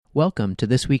Welcome to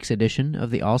this week's edition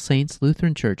of the All Saints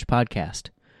Lutheran Church podcast.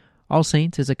 All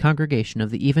Saints is a congregation of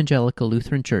the Evangelical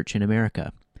Lutheran Church in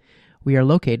America. We are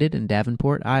located in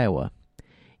Davenport, Iowa.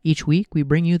 Each week we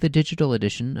bring you the digital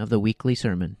edition of the weekly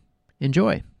sermon.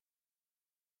 Enjoy!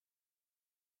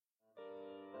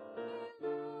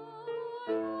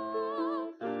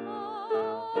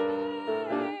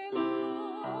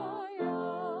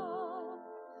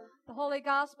 The Holy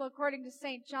Gospel according to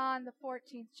St. John, the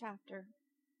 14th chapter.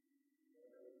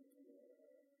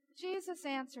 Jesus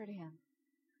answered him,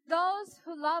 "Those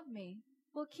who love me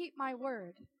will keep my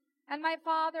word, and my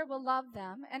Father will love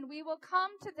them, and we will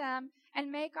come to them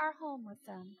and make our home with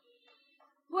them.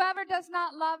 Whoever does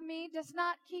not love me does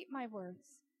not keep my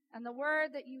words, and the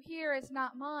word that you hear is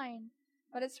not mine,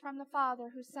 but is from the Father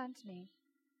who sent me.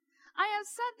 I have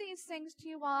said these things to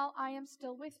you while I am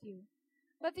still with you.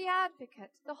 But the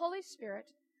Advocate, the Holy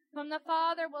Spirit, whom the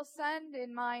Father will send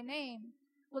in my name,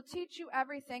 will teach you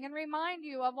everything and remind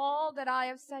you of all that I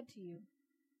have said to you.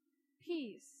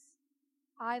 Peace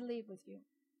I leave with you.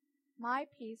 My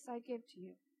peace I give to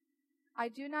you. I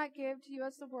do not give to you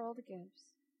as the world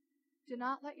gives. Do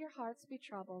not let your hearts be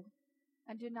troubled,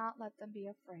 and do not let them be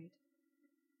afraid.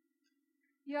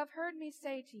 You have heard me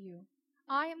say to you,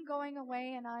 I am going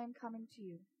away and I am coming to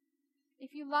you.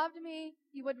 If you loved me,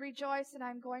 you would rejoice that I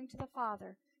am going to the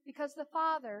Father, because the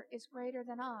Father is greater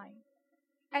than I.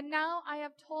 And now I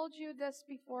have told you this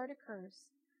before it occurs,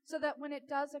 so that when it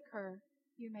does occur,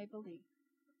 you may believe."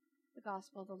 The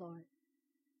Gospel of the Lord.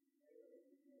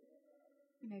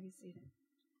 You may be seated.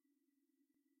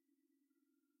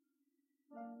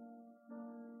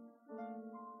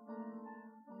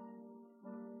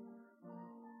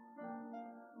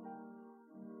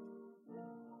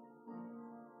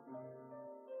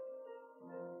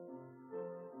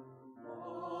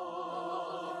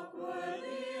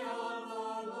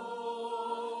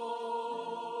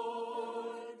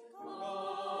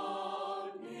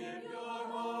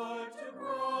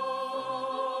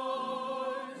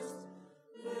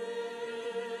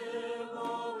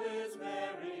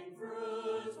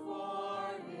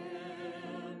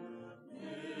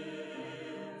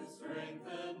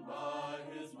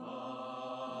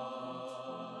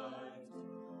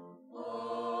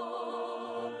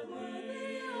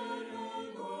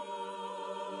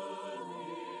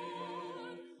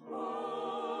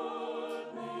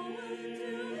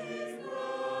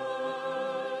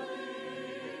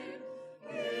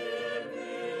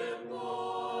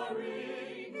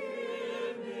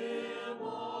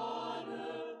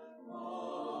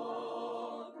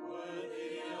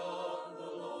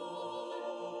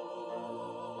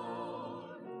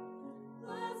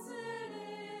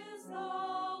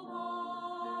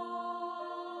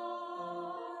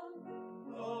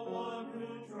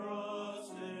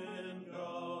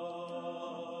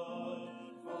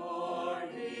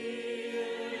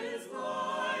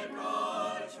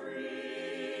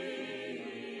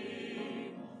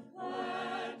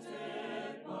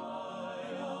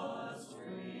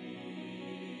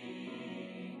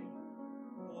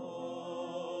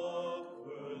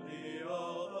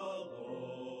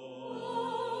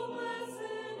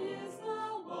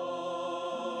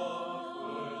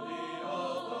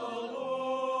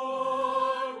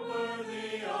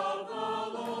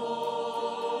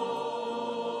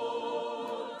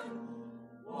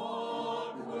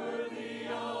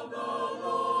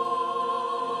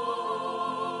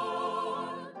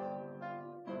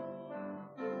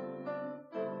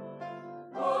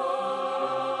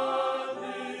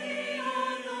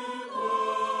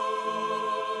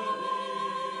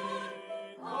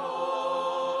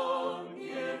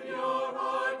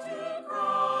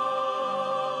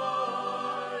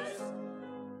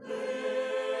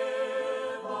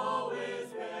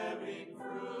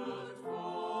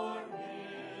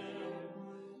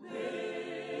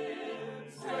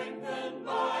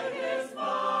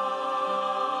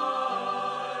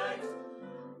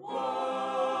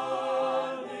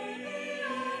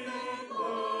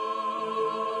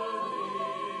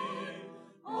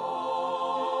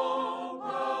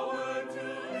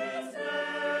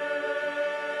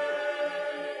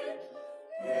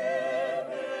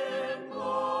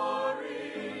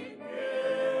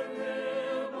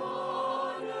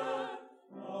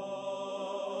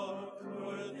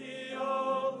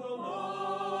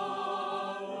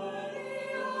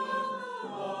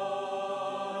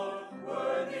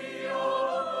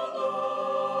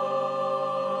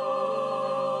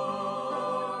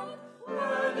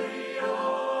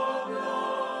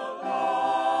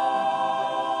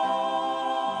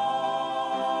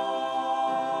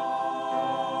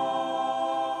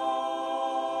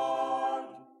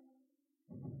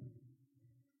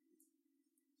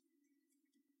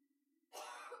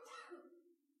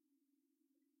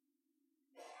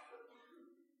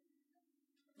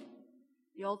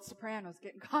 The old soprano's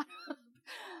getting caught up.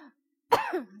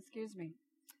 Excuse me.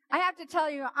 I have to tell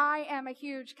you, I am a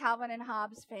huge Calvin and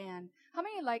Hobbes fan. How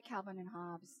many like Calvin and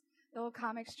Hobbes? The old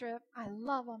comic strip. I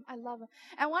love them. I love them.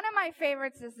 And one of my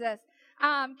favorites is this.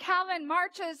 Calvin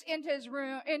marches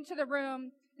into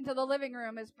the living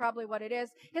room is probably what it is.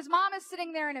 His mom is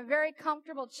sitting there in a very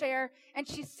comfortable chair, and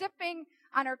she's sipping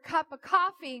on her cup of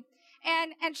coffee.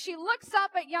 And she looks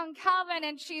up at young Calvin,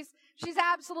 and she's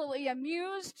absolutely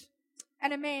amused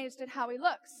and amazed at how he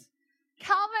looks.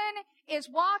 Calvin is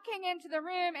walking into the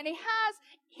room, and he has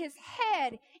his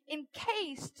head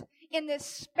encased in this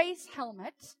space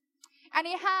helmet, and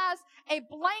he has a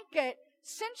blanket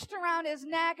cinched around his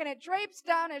neck, and it drapes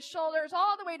down his shoulders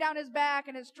all the way down his back,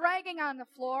 and is dragging on the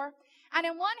floor. And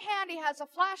in one hand, he has a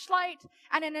flashlight,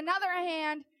 and in another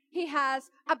hand, he has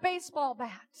a baseball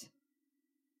bat.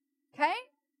 Okay?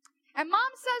 And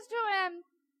Mom says to him,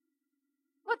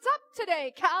 "What's up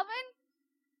today, Calvin?"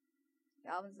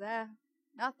 Calvin says,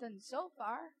 "Nothing so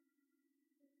far."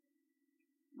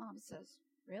 Mom says,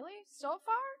 "Really? So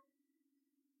far?"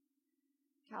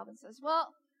 Calvin says,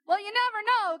 Well, you never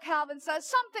know," Calvin says.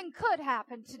 "Something could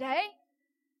happen today."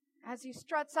 As he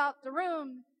struts out the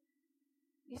room,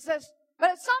 he says,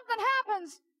 "But if something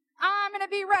happens, I'm going to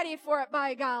be ready for it,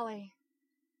 by golly."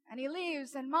 And he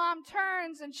leaves, and Mom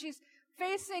turns, and she's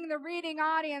facing the reading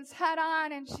audience head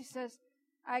on, and she says,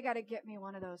 "I got to get me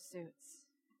one of those suits."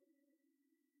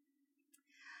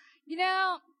 You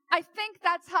know, I think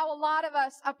that's how a lot of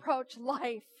us approach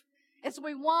life, is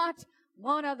we want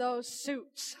one of those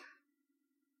suits.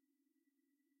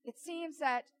 It seems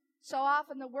that so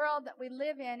often the world that we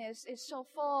live in is so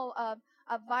full of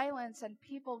violence and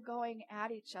people going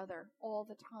at each other all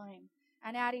the time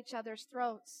and at each other's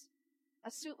throats.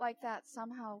 A suit like that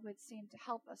somehow would seem to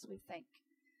help us, we think.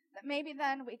 That maybe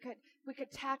then we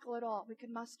could tackle it all. We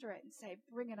could muster it and say,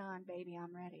 "Bring it on, baby,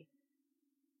 I'm ready."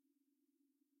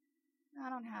 I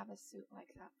don't have a suit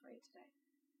like that for you today.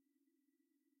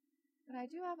 But I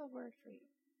do have a word for you.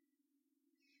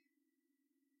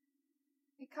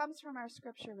 It comes from our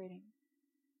scripture reading.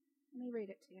 Let me read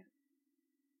it to you.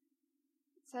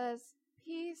 It says,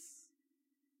 "Peace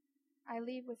I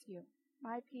leave with you.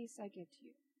 My peace I give to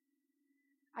you.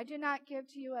 I do not give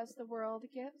to you as the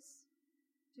world gives.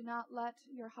 Do not let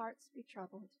your hearts be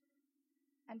troubled,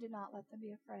 and do not let them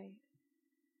be afraid."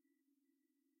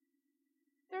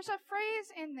 There's a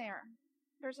phrase in there.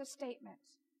 There's a statement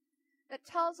that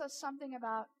tells us something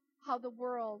about how the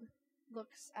world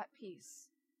looks at peace.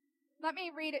 Let me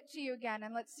read it to you again,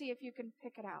 and let's see if you can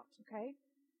pick it out, okay?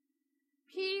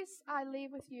 "Peace I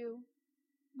leave with you.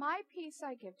 My peace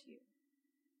I give to you.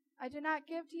 I do not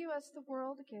give to you as the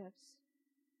world gives.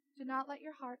 Do not let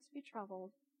your hearts be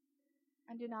troubled,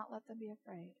 and do not let them be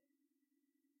afraid."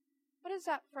 What is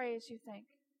that phrase, you think,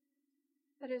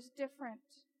 that is different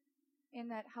in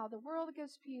that how the world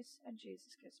gives peace and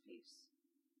Jesus gives peace?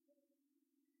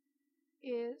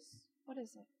 What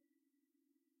is it?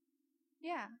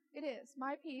 Yeah, it is.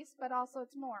 My peace, but also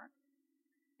it's more.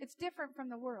 It's different from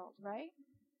the world, right?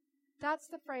 That's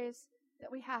the phrase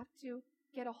that we have to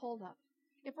get a hold of.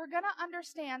 If we're going to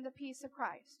understand the peace of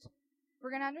Christ,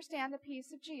 we're going to understand the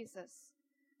peace of Jesus,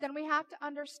 then we have to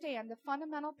understand the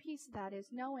fundamental piece of that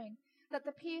is knowing that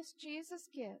the peace Jesus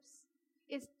gives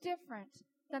is different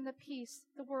than the peace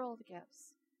the world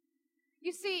gives.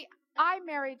 You see, I'm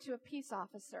married to a peace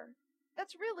officer.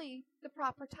 That's really the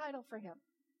proper title for him.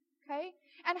 Okay?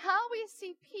 And how we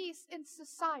see peace in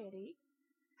society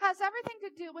has everything to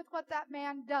do with what that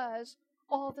man does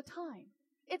all the time.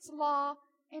 It's law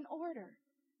and order.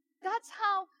 That's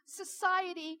how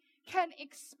society can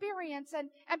experience and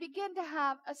begin to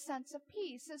have a sense of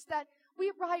peace, is that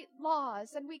we write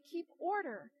laws and we keep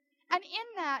order. And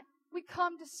in that, we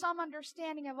come to some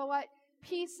understanding of what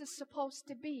peace is supposed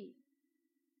to be.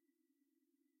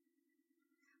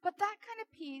 But that kind of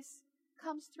peace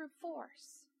comes through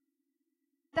force.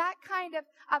 That kind of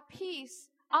a peace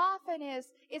often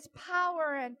is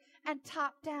power and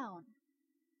top down.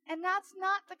 And that's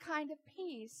not the kind of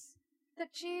peace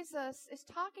that Jesus is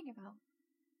talking about.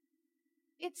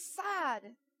 It's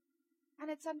sad and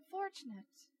it's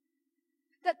unfortunate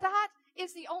that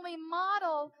is the only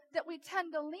model that we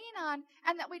tend to lean on,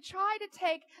 and that we try to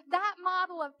take that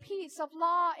model of peace, of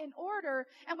law and order,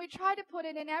 and we try to put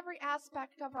it in every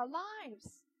aspect of our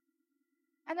lives.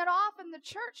 And that often the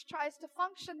church tries to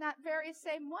function that very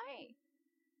same way.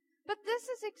 But this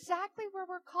is exactly where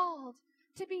we're called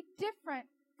to be different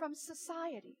from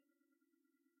society.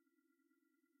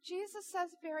 Jesus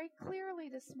says very clearly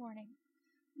this morning,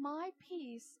 "My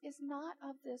peace is not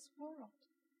of this world."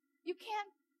 You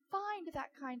can't find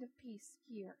that kind of peace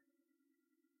here.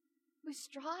 We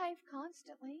strive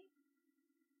constantly.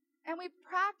 And we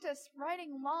practice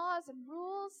writing laws and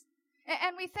rules.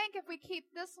 And we think if we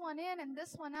keep this one in and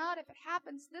this one out, if it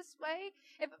happens this way,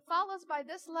 if it follows by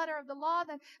this letter of the law,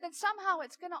 then somehow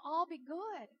it's going to all be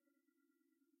good.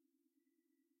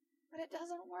 But it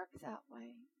doesn't work that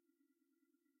way.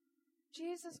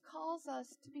 Jesus calls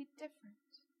us to be different.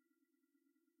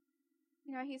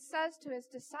 You know, he says to his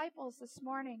disciples this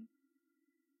morning,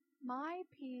 "My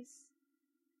peace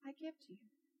I give to you."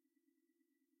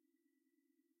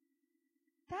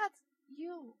 That's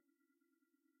you.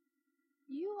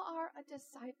 You are a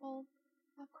disciple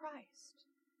of Christ.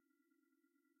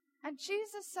 And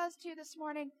Jesus says to you this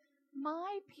morning,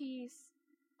 "My peace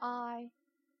I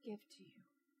give to you."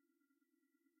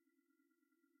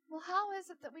 Well, how is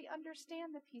it that we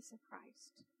understand the peace of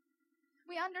Christ?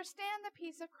 We understand the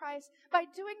peace of Christ by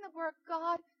doing the work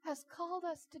God has called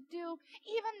us to do,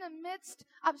 even in the midst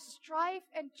of strife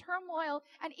and turmoil,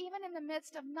 and even in the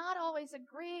midst of not always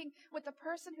agreeing with the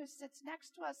person who sits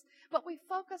next to us, but we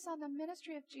focus on the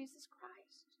ministry of Jesus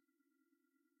Christ.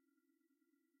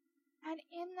 And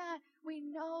in that, we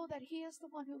know that he is the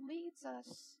one who leads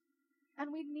us,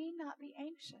 and we need not be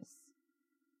anxious.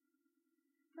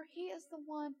 For he is the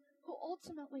one who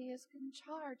ultimately is in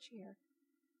charge here,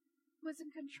 who is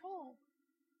in control,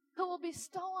 who will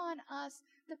bestow on us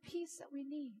the peace that we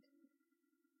need.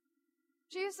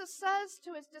 Jesus says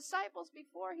to his disciples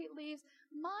before he leaves,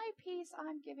 "My peace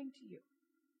I'm giving to you."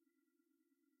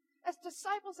 As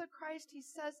disciples of Christ, he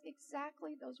says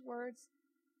exactly those words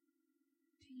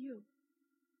to you.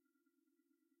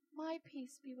 My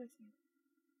peace be with you.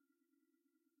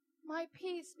 My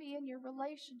peace be in your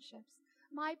relationships.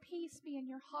 My peace be in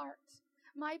your heart.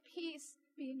 My peace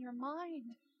be in your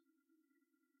mind.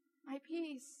 My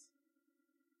peace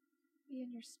be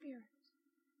in your spirit.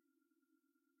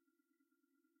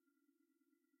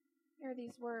 Hear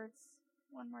these words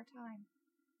one more time.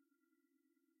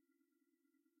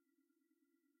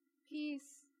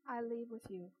 Peace I leave with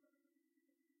you.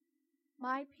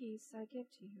 My peace I give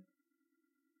to you.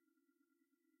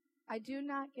 I do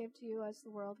not give to you as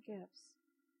the world gives.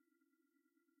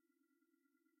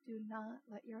 Do not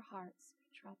let your hearts be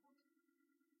troubled.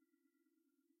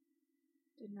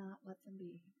 Do not let them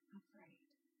be afraid.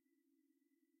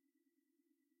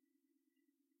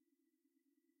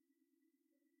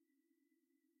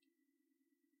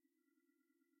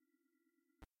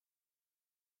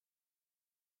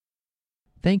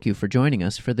 Thank you for joining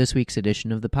us for this week's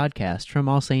edition of the podcast from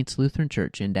All Saints Lutheran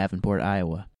Church in Davenport,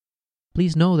 Iowa.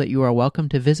 Please know that you are welcome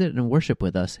to visit and worship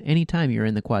with us anytime you're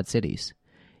in the Quad Cities.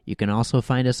 You can also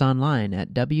find us online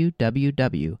at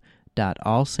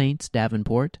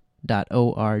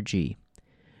www.allsaintsdavenport.org.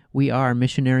 We are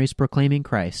missionaries proclaiming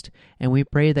Christ, and we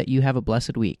pray that you have a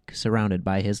blessed week surrounded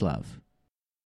by his love.